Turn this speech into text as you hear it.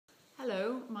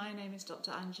Hello, my name is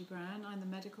Dr. Angie Brown. I'm the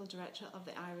Medical Director of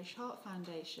the Irish Heart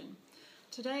Foundation.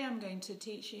 Today I'm going to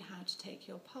teach you how to take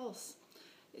your pulse.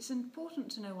 It's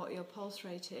important to know what your pulse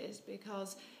rate is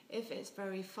because if it's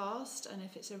very fast and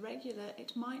if it's irregular,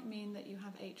 it might mean that you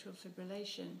have atrial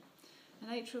fibrillation.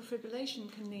 And atrial fibrillation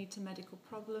can lead to medical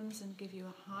problems and give you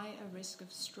a higher risk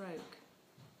of stroke.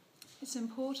 It's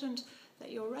important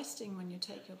that you're resting when you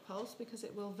take your pulse because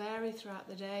it will vary throughout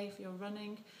the day. If you're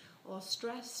running or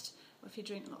stressed, or if you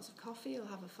drink lots of coffee, you'll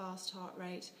have a fast heart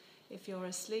rate. If you're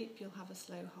asleep, you'll have a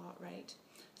slow heart rate.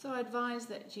 So I advise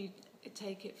that you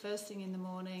take it first thing in the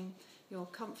morning, you're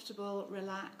comfortable,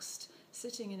 relaxed,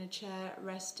 sitting in a chair,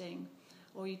 resting,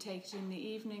 or you take it in the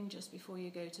evening just before you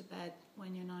go to bed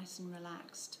when you're nice and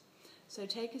relaxed. So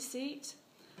take a seat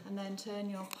and then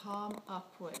turn your palm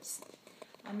upwards.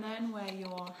 And then where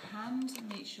your hand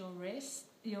meets your wrist,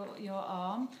 your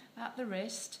arm at the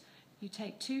wrist, you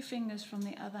take two fingers from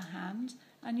the other hand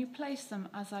and you place them,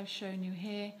 as I've shown you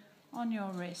here, on your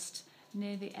wrist,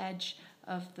 near the edge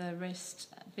of the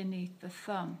wrist beneath the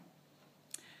thumb.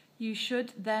 You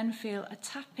should then feel a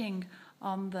tapping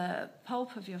on the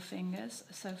pulp of your fingers,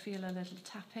 so feel a little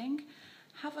tapping.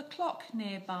 Have a clock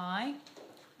nearby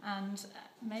and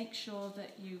make sure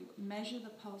that you measure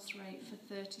the pulse rate for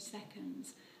 30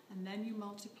 seconds and then you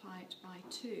multiply it by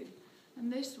 2.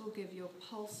 And this will give your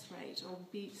pulse rate or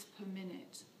beats per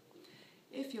minute.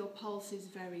 If your pulse is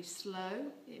very slow,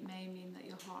 it may mean that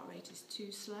your heart rate is too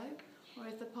slow, or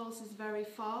if the pulse is very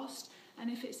fast,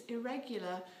 and if it's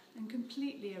irregular and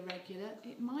completely irregular,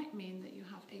 it might mean that you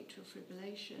have atrial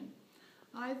fibrillation.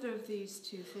 Either of these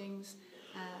two things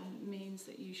means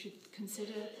that you should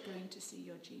consider going to see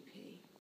your GP.